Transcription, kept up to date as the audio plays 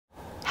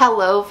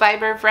Hello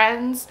fiber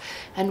friends,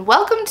 and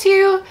welcome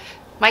to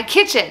my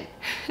kitchen.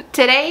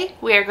 Today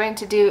we are going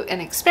to do an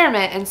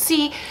experiment and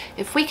see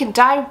if we can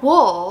dye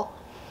wool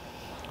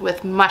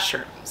with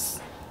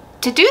mushrooms.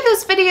 To do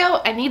this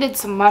video I needed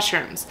some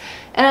mushrooms,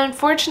 and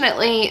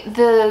unfortunately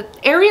the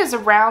areas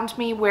around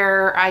me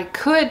where I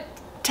could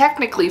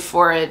technically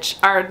forage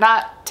are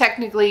not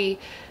technically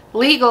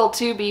legal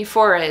to be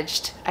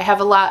foraged. I have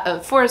a lot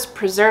of forest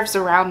preserves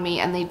around me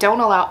and they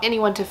don't allow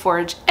anyone to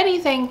forage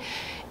anything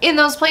in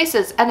those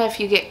places, and if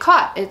you get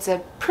caught it's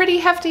a pretty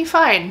hefty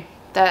fine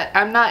that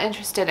I'm not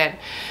interested in.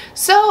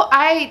 So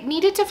I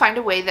needed to find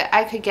a way that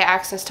I could get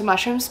access to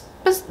mushrooms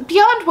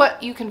beyond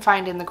what you can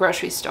find in the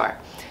grocery store.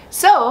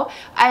 So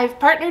I've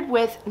partnered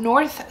with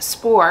North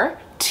Spore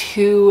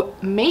to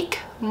make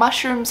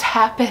mushrooms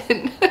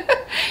happen.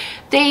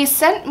 They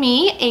sent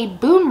me a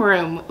boom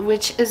room,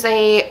 which is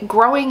a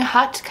growing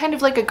hut, kind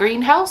of like a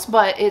greenhouse,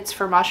 but it's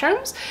for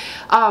mushrooms.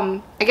 I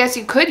guess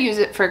you could use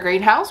it for a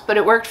greenhouse, but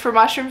it worked for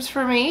mushrooms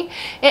for me.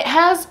 It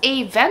has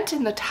a vent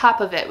in the top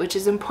of it, which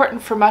is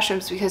important for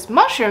mushrooms because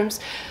mushrooms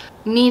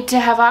need to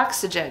have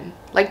oxygen,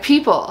 like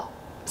people.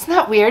 Isn't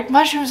that weird?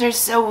 Mushrooms are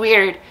so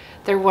weird.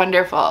 They're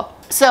wonderful.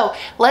 So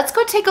let's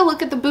go take a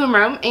look at the boom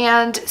room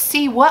and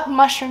see what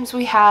mushrooms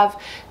we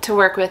have to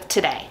work with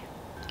today.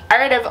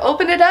 Alright, I've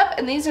opened it up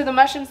and these are the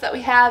mushrooms that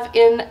we have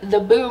in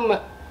the boom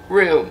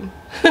room.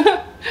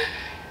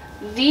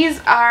 These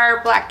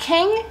are Black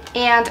King,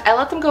 and I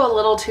let them go a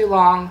little too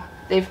long.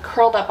 They've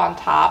curled up on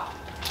top.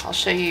 I'll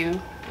show you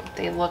what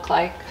they look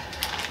like.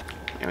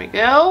 There we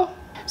go.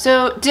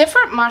 So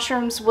different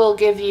mushrooms will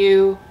give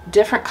you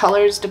different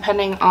colors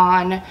depending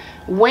on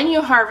when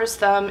you harvest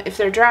them, if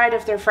they're dried,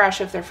 if they're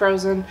fresh, if they're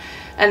frozen,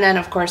 and then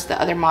of course the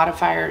other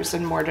modifiers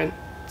and mordants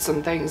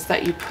and things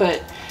that you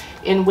put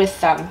in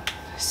with them.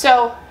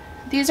 So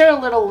these are a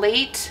little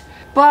late,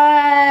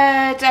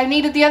 but I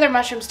needed the other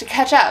mushrooms to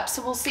catch up,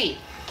 so we'll see.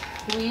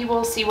 We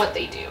will see what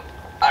they do.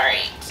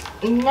 Alright,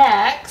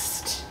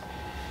 next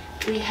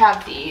we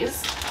have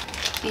these.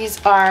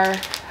 These are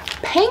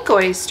pink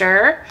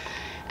oyster,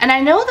 and I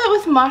know that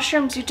with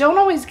mushrooms you don't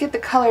always get the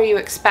color you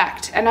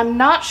expect, and I'm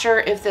not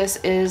sure if this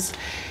is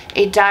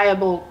a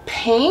dyeable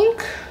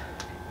pink.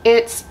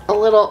 It's a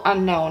little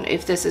unknown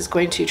if this is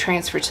going to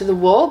transfer to the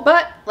wool,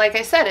 but like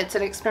I said, it's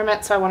an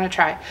experiment, so I want to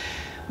try.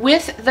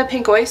 With the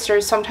pink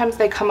oysters, sometimes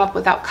they come up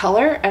without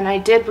color, and I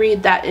did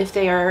read that if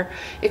they are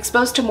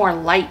exposed to more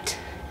light,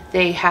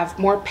 they have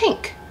more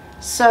pink.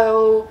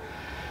 So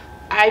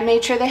I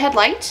made sure they had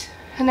light,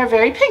 and they're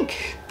very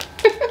pink.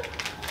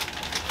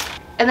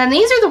 And then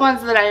these are the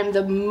ones that I am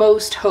the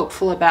most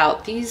hopeful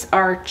about. These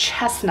are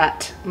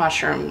chestnut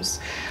mushrooms.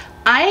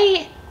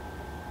 I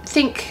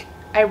think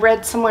I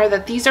read somewhere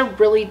that these are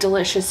really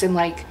delicious in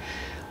like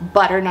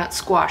butternut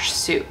squash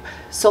soup.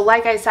 So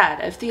like I said,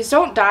 if these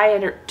don't dye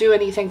or do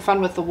anything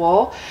fun with the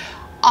wool,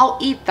 I'll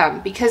eat them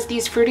because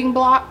these fruiting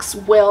blocks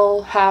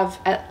will have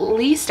at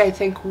least, I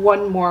think,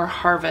 one more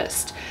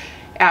harvest.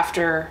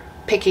 After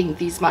picking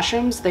these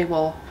mushrooms, they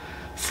will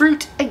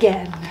fruit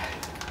again.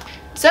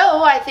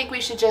 So I think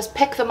we should just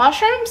pick the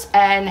mushrooms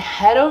and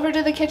head over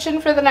to the kitchen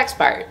for the next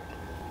part.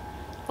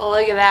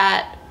 Look at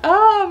that.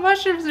 Oh,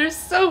 mushrooms are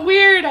so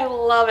weird. I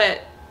love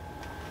it.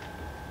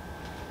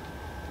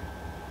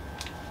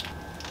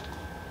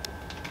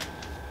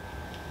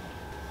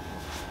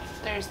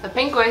 There's the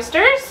pink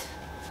oysters,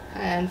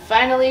 and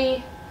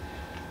finally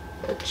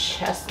the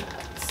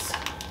chestnuts.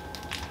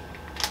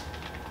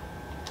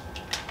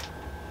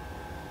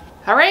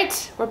 All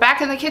right, we're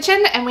back in the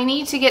kitchen and we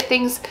need to get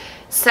things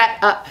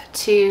set up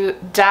to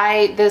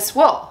dye this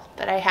wool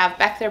that I have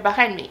back there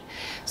behind me.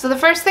 So the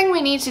first thing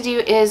we need to do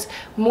is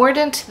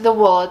mordant the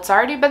wool. It's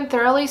already been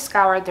thoroughly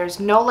scoured.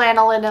 There's no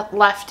lanolin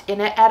left in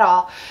it at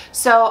all.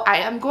 So I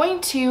am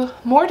going to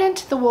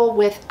mordant the wool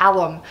with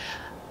alum.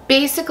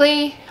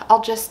 Basically,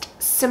 I'll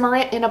just simmer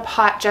it in a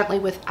pot gently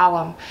with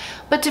alum.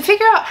 But to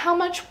figure out how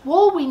much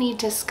wool we need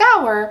to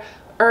scour,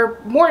 or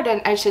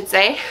mordant I should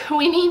say,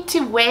 we need to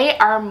weigh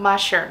our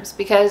mushrooms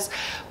because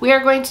we are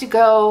going to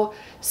go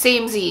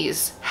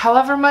samesies.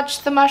 However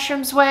much the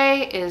mushrooms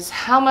weigh is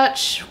how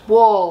much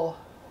wool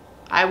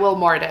I will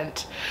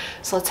mordant.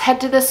 So let's head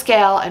to the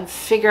scale and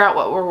figure out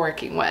what we're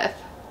working with.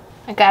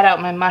 I got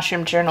out my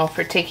mushroom journal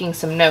for taking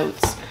some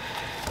notes.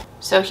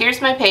 So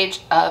here's my page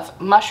of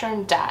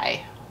mushroom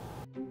dye.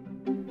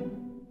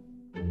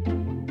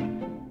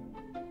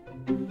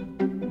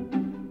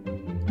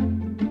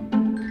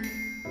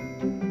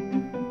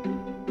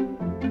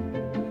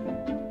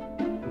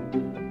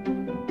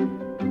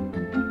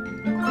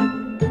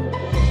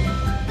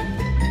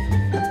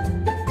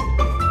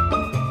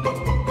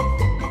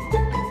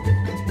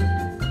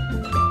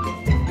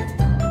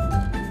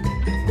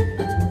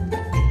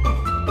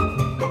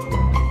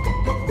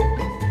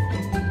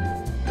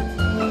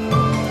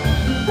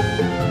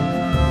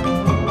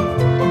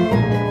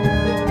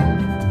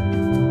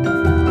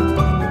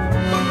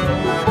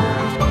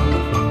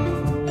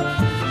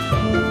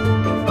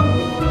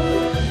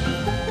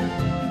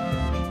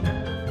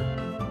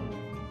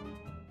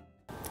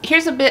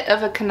 here's a bit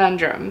of a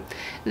conundrum.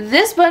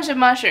 This bunch of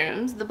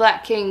mushrooms, the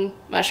Black King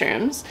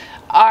mushrooms,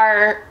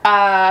 are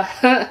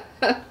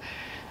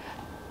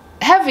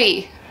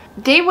heavy.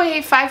 They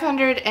weigh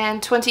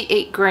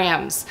 528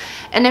 grams.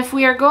 And if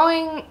we are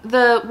going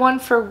the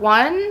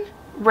 1-for-1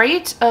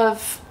 rate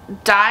of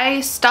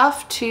dye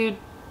stuff to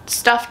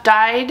stuff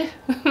dyed,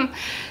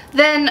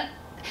 then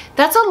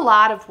that's a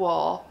lot of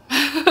wool.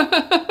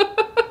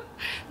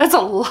 That's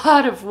a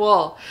lot of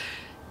wool.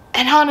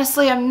 And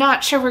honestly, I'm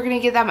not sure we're going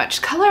to get that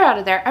much color out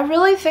of there. I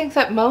really think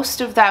that most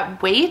of that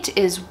weight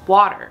is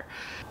water.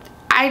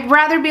 I'd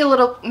rather be a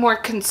little more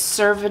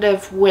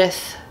conservative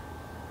with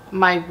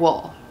my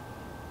wool.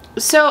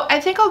 So I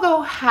think I'll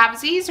go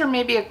halvesies, or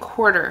maybe a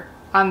quarter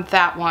on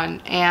that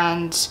one.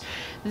 And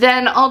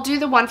then I'll do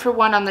the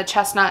 1-for-1 on the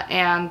chestnut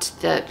and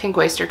the pink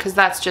oyster, because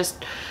that's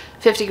just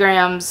 50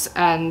 grams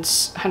and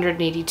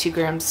 182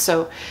 grams.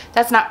 So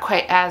that's not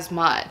quite as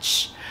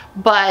much.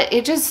 But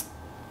it just,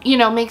 you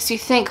know, makes you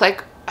think,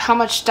 like, how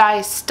much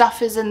dye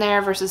stuff is in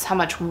there versus how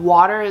much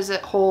water is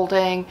it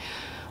holding,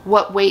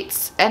 what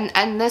weights,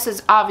 and this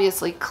is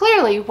obviously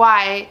clearly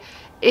why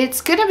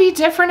it's going to be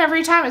different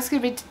every time. It's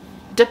going to be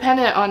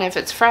dependent on if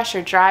it's fresh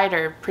or dried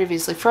or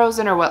previously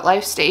frozen or what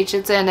life stage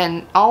it's in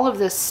and all of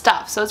this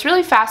stuff. So it's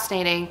really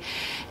fascinating,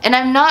 and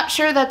I'm not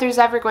sure that there's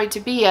ever going to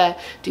be a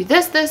do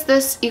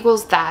this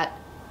equals that.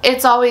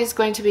 It's always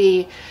going to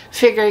be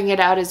figuring it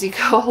out as you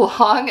go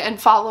along and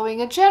following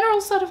a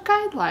general set of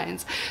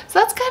guidelines. So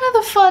that's kind of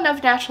the fun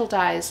of natural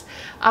dyes.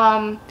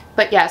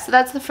 But yeah, so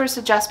that's the first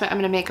adjustment I'm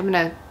going to make. I'm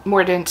going to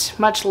mordant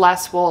much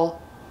less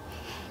wool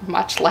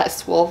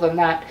than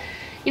that.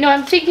 You know,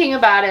 I'm thinking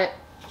about it.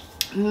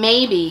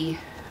 Maybe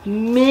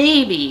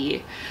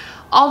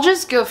I'll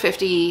just go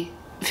 50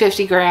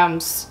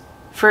 grams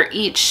for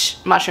each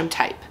mushroom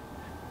type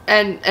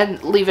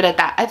and leave it at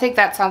that. I think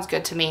that sounds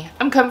good to me.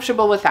 I'm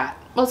comfortable with that.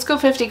 Let's go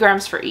 50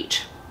 grams for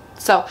each.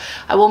 So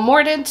I will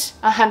mordant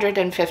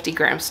 150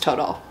 grams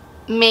total.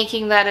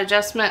 Making that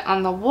adjustment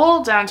on the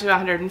wool down to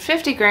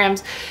 150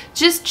 grams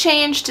just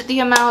changed the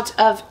amount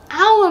of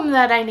alum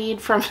that I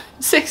need from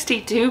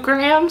 62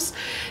 grams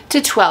to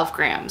 12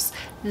 grams.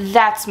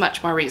 That's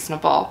much more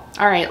reasonable.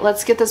 All right,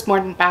 let's get this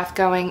mordant bath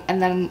going,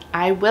 and then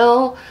I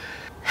will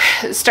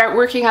start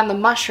working on the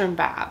mushroom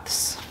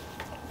baths.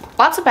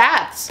 Lots of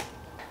baths.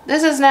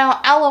 This is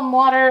now alum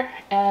water,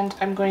 and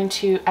I'm going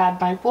to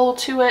add my wool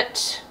to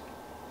it.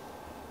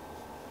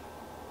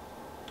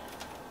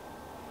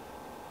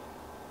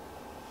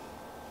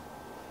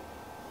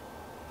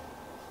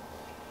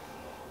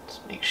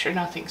 Just make sure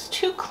nothing's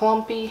too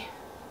clumpy.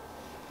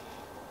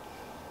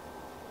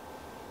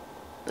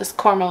 This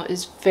cornmeal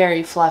is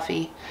very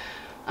fluffy.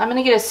 I'm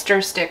gonna get a stir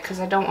stick because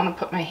I don't want to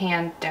put my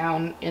hand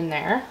down in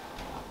there.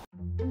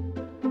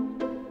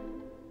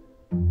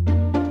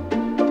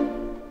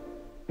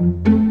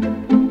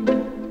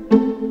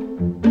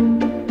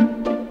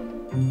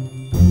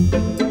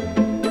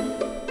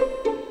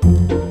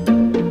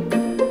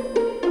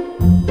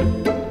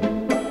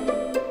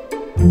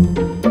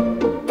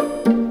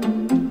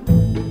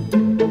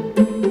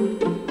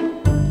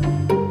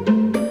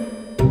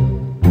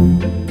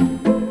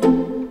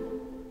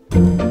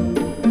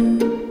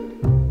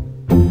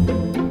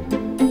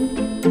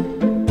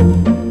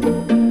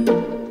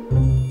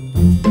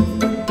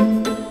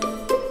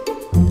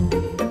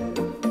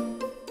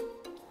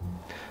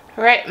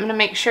 Alright, I'm going to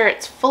make sure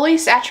it's fully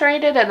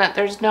saturated and that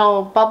there's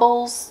no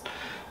bubbles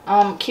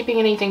keeping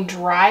anything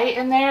dry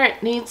in there.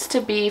 It needs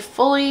to be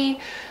fully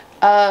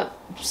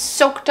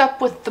soaked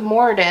up with the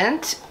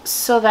mordant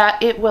so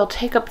that it will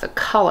take up the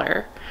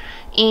color.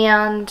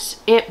 And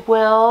it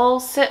will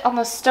sit on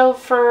the stove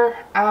for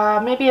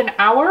maybe an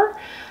hour.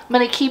 I'm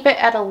going to keep it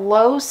at a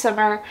low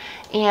simmer,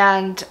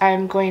 and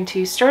I'm going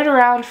to stir it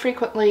around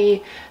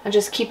frequently and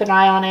just keep an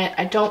eye on it.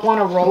 I don't want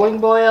a rolling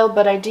boil,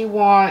 but I do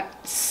want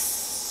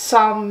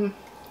some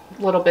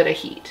little bit of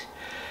heat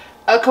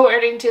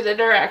according to the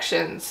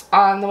directions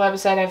on the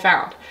website I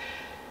found.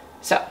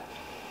 So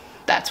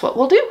that's what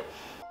we'll do.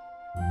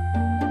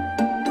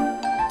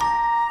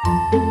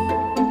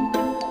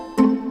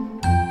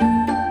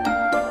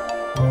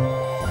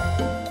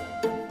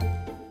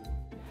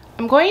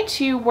 I'm going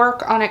to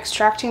work on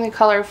extracting the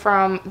color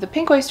from the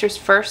pink oysters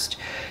first.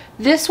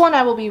 This one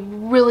I will be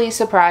really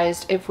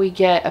surprised if we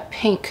get a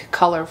pink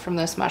color from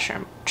this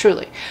mushroom,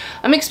 truly.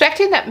 I'm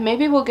expecting that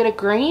maybe we'll get a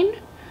green,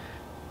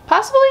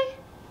 possibly?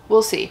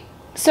 We'll see.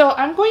 So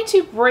I'm going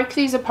to break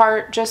these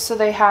apart just so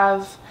they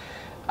have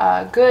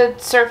a good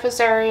surface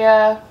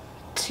area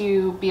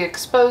to be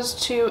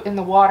exposed to in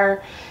the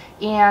water.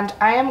 And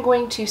I am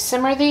going to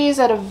simmer these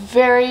at a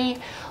very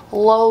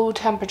low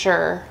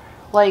temperature,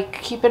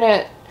 like keeping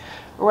it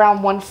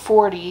around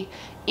 140.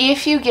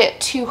 If you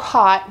get too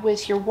hot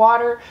with your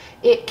water,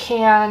 it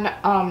can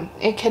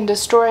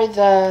destroy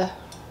the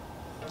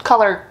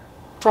color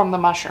from the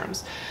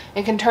mushrooms.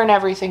 It can turn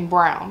everything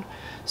brown.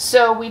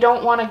 So we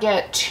don't want to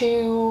get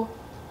too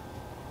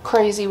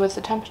crazy with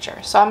the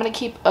temperature. So I'm going to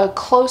keep a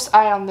close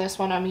eye on this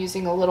one. I'm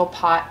using a little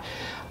pot.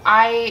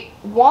 I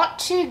want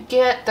to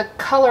get the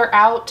color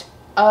out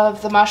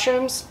of the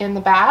mushrooms in the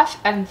bath,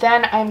 and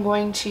then I'm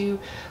going to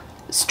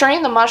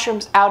strain the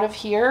mushrooms out of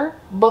here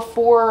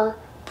before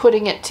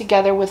putting it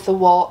together with the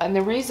wool. And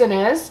the reason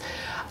is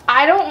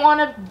I don't want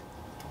to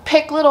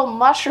pick little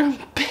mushroom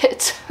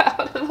bits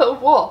out of the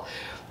wool.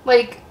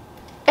 Like,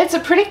 it's a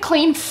pretty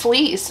clean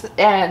fleece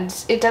and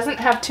it doesn't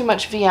have too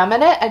much VM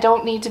in it. I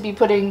don't need to be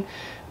putting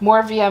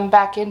more VM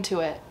back into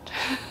it,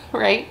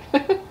 right?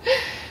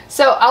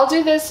 So I'll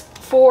do this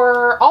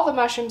for all the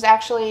mushrooms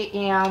actually,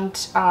 and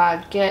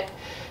get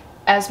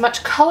as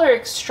much color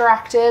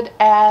extracted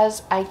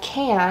as I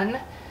can.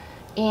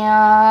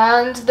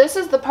 And this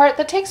is the part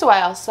that takes a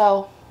while,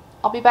 so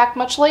I'll be back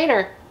much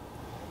later.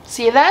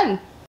 See you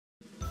then.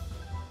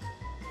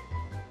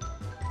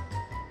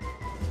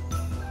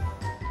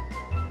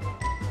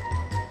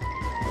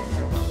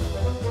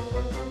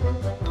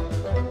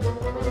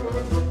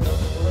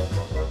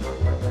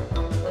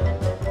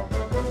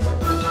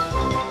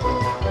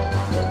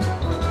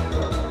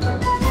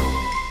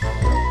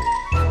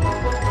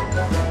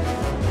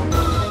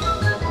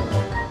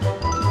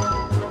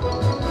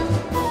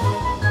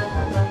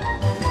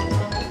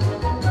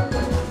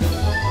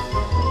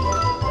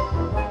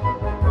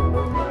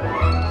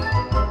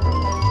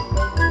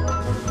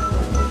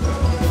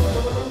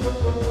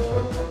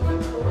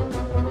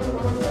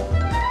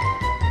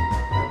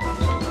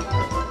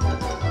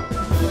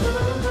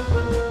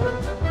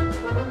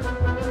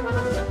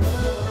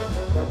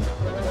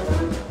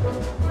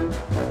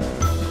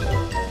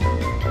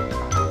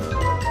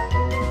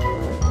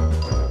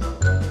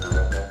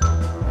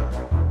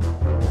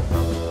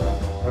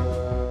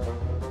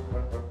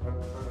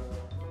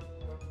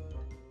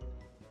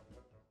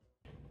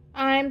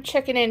 I'm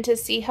checking in to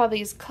see how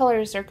these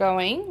colors are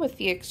going with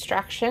the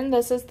extraction.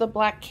 This is the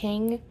Black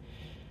King,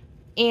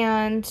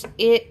 and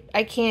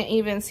I can't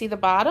even see the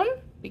bottom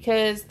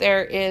because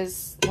there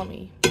is, let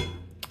me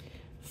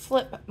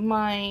flip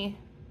my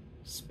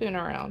spoon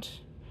around.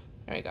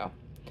 There we go.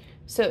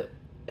 So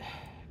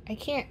I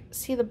can't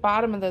see the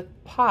bottom of the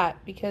pot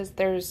because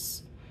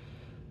there's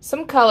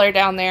some color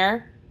down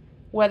there.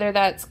 Whether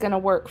that's gonna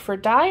work for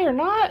dye or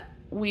not,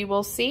 we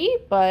will see,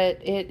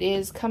 but it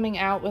is coming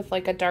out with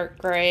like a dark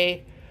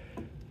gray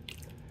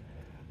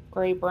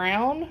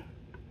brown.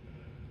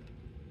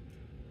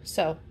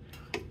 So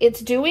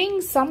it's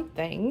doing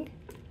something,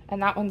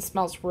 and that one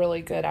smells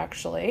really good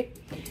actually.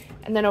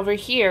 And then over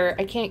here,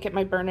 I can't get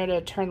my burner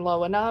to turn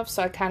low enough,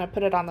 so I kind of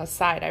put it on the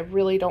side. I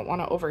really don't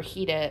want to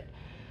overheat it.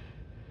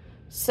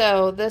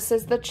 So this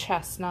is the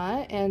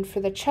chestnut, and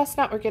for the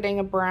chestnut, we're getting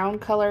a brown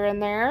color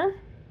in there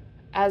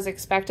as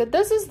expected.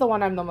 This is the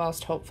one I'm the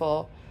most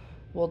hopeful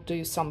will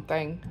do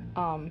something.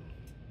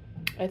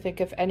 I think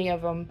if any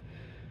of them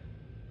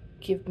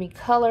give me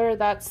color,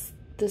 this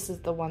is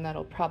the one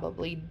that'll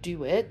probably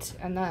do it.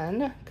 And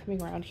then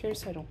coming around here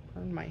so I don't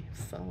burn my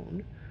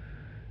phone,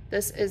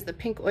 this is the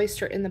pink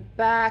oyster in the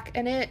back,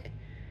 and it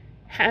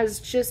has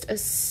just a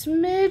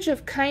smidge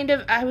of kind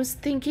of, I was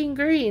thinking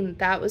green,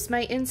 that was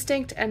my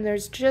instinct, and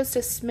there's just a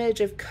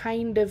smidge of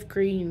kind of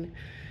green,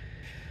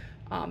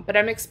 but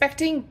I'm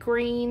expecting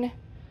green,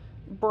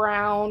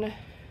 brown,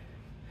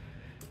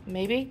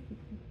 maybe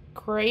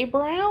gray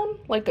brown,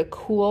 like a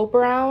cool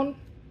brown.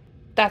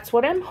 That's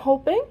what I'm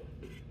hoping,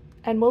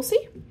 and we'll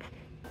see.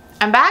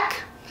 I'm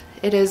back.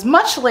 It is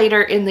much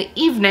later in the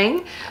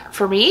evening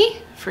for me,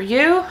 for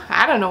you.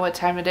 I don't know what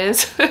time it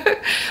is,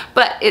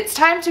 but it's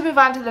time to move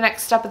on to the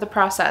next step of the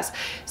process.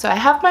 So I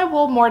have my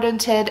wool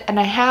mordanted, and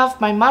I have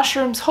my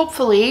mushrooms,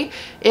 hopefully,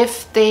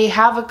 if they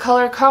have a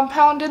color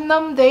compound in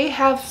them, they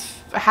have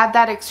had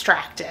that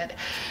extracted.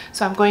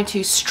 So I'm going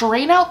to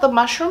strain out the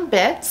mushroom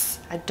bits.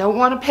 I don't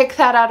want to pick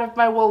that out of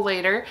my wool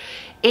later,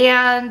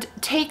 and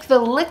take the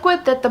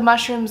liquid that the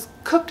mushrooms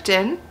cooked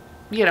in,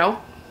 you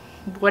know,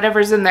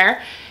 whatever's in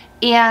there,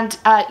 and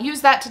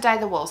use that to dye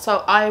the wool.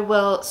 So I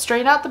will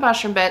strain out the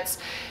mushroom bits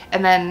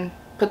and then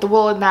put the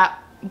wool in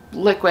that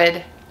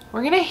liquid.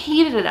 We're gonna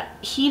heat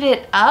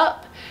it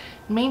up,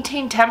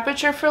 maintain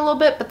temperature for a little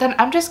bit, but then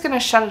I'm just gonna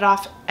shut it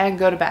off and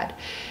go to bed.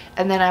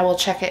 And then I will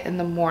check it in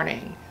the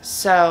morning.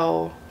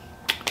 So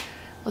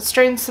let's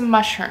strain some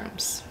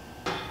mushrooms.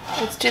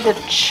 Let's do the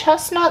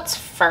chestnuts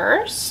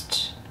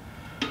first.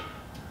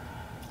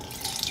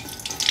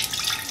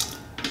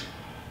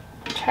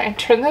 Try and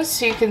turn this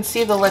so you can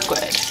see the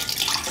liquid.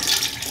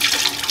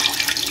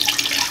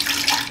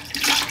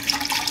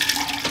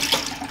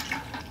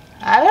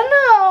 I don't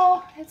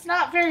know, it's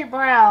not very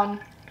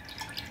brown.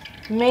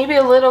 Maybe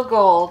a little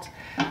gold.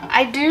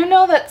 I do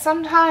know that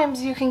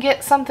sometimes you can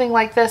get something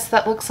like this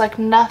that looks like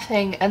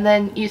nothing, and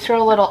then you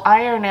throw a little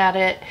iron at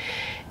it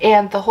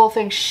and the whole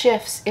thing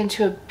shifts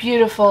into a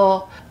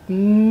beautiful,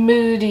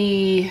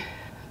 moody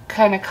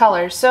kind of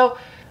color. So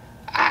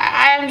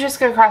I'm just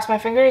gonna cross my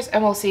fingers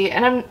and we'll see.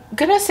 And I'm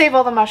gonna save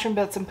all the mushroom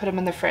bits and put them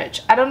in the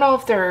fridge. I don't know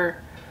if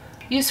they're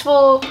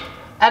useful,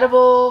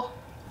 edible,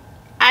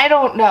 I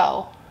don't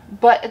know.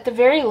 But at the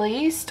very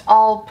least,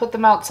 I'll put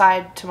them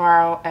outside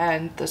tomorrow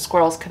and the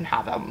squirrels can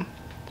have them.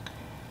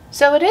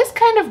 So it is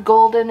kind of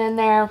golden in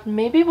there.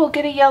 Maybe we'll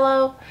get a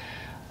yellow.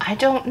 I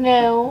don't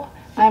know.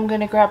 I'm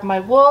gonna grab my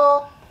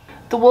wool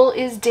The wool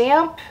is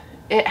damp.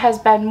 It has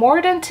been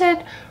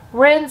mordanted,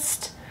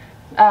 rinsed,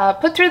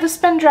 put through the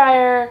spin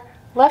dryer,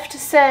 left to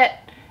sit,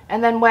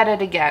 and then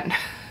wetted again.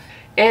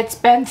 It's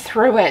been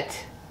through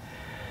it.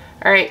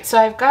 Alright, so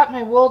I've got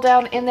my wool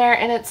down in there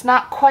and it's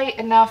not quite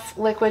enough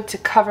liquid to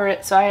cover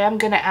it, so I am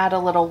going to add a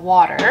little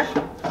water.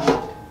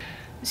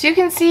 So you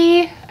can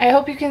see, I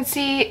hope you can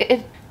see,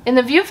 it in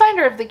the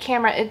viewfinder of the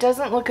camera, it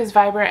doesn't look as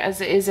vibrant as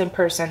it is in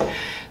person.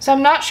 So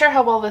I'm not sure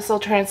how well this will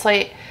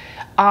translate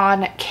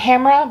on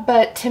camera,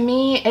 but to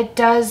me it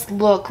does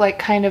look like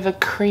kind of a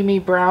creamy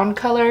brown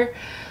color.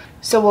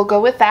 So we'll go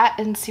with that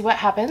and see what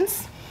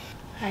happens.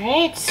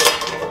 Alright.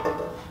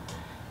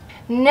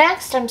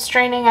 Next, I'm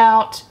straining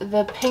out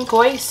the pink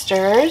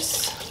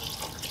oysters.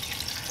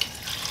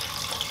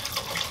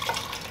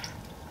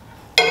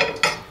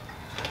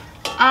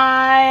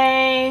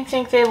 I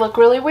think they look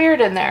really weird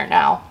in there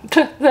now.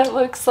 That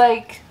looks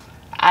like,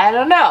 I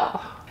don't know.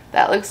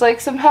 That looks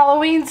like some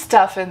Halloween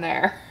stuff in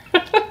there.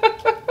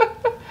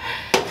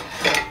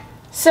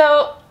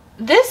 So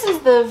this is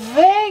the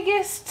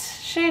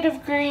vaguest shade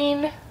of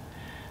green.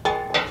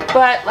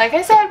 But like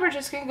I said, we're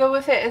just going to go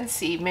with it and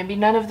see. Maybe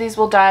none of these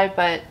will die,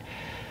 but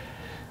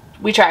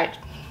we tried.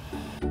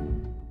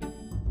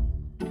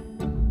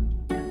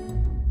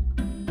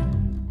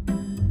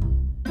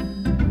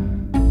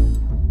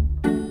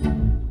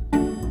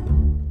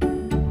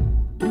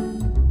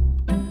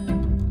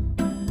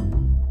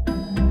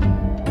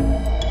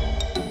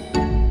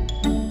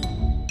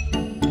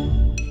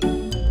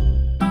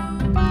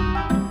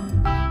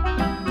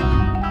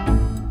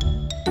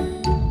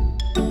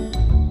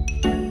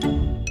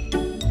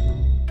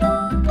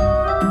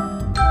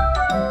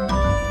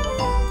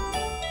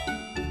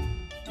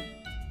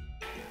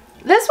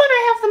 This one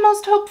I have the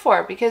most hope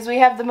for because we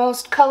have the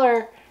most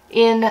color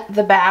in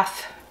the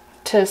bath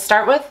to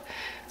start with.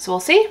 So we'll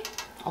see.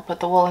 I'll put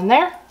the wool in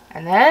there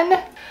and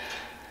then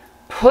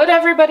put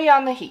everybody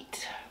on the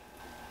heat.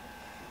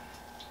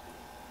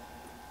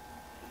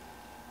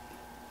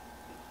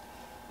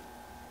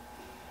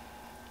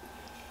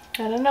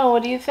 I don't know,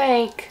 what do you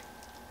think?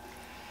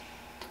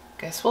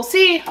 Guess we'll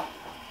see.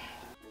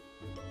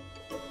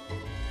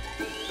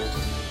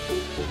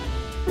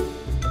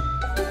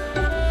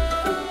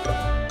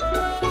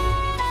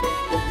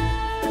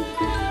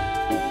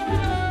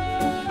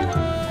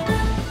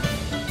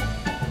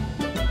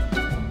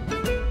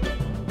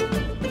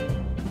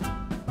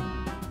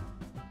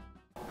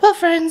 Well,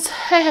 friends,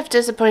 I have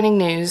disappointing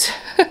news.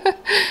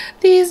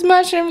 These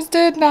mushrooms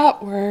did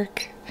not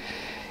work.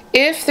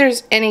 If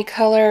there's any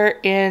color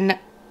in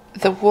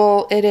the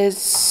wool, it is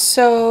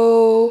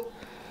so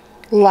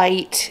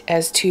light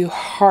as to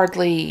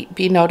hardly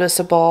be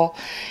noticeable.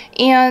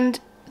 And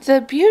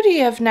the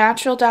beauty of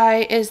natural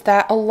dye is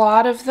that a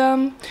lot of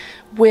them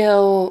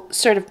will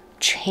sort of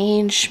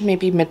change,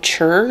 maybe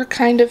mature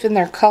kind of in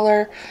their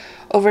color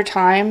over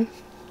time.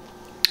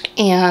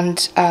 And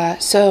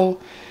so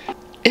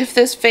if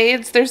this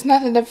fades, there's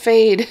nothing to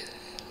fade.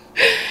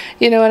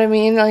 You know what I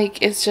mean?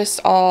 Like, it's just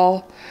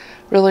all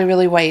really,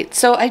 really white.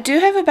 So I do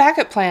have a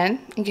backup plan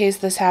in case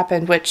this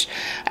happened, which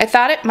I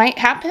thought it might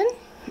happen.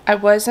 I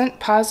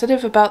wasn't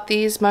positive about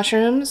these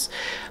mushrooms.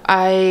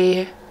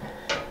 I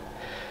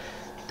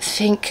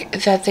think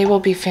that they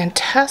will be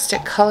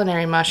fantastic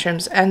culinary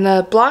mushrooms, and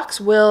the blocks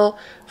will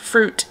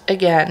fruit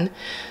again.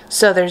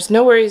 So there's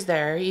no worries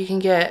there. You can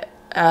get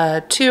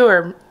 2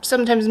 or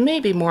sometimes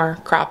maybe more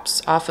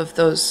crops off of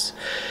those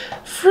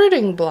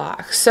fruiting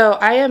blocks. So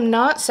I am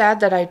not sad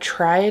that I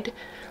tried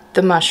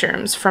the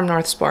mushrooms from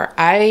North Spore.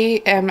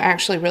 I am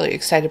actually really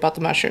excited about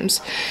the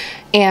mushrooms,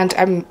 and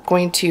I'm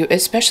going to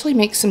especially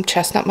make some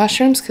chestnut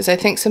mushrooms because I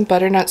think some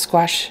butternut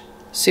squash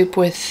soup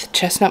with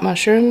chestnut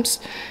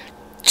mushrooms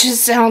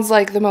just sounds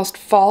like the most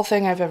fall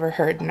thing I've ever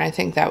heard, and I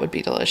think that would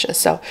be delicious.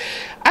 So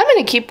I'm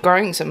going to keep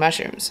growing some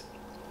mushrooms.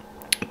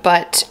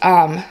 But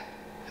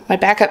my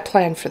backup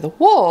plan for the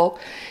wool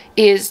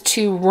is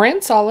to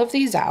rinse all of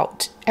these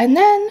out and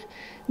then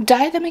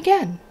dye them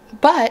again.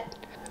 But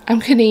I'm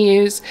going to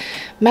use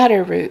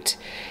madder root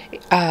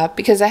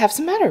because I have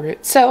some madder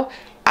root. So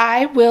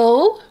I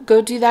will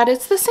go do that.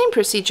 It's the same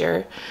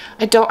procedure.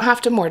 I don't have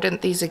to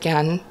mordant these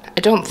again. I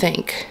don't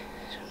think.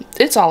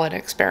 It's all an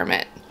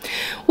experiment.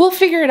 We'll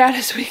figure it out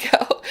as we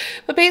go.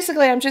 But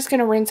basically, I'm just going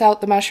to rinse out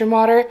the mushroom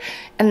water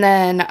and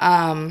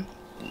then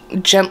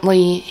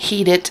gently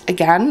heat it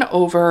again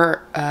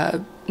over,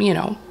 you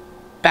know,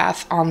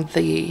 bath on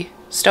the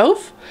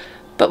stove,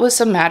 but with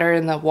some madder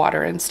in the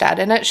water instead,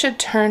 and it should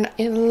turn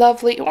a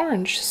lovely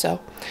orange.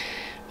 So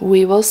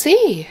we will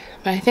see.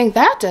 But I think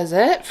that does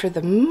it for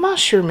the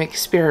mushroom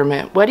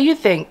experiment. What do you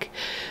think?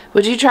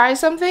 Would you try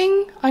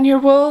something on your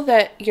wool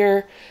that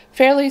you're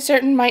fairly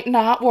certain might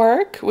not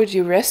work? Would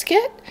you risk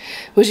it?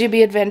 Would you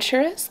be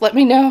adventurous? Let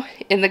me know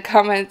in the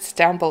comments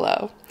down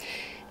below.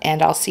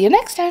 And I'll see you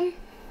next time.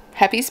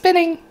 Happy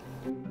spinning!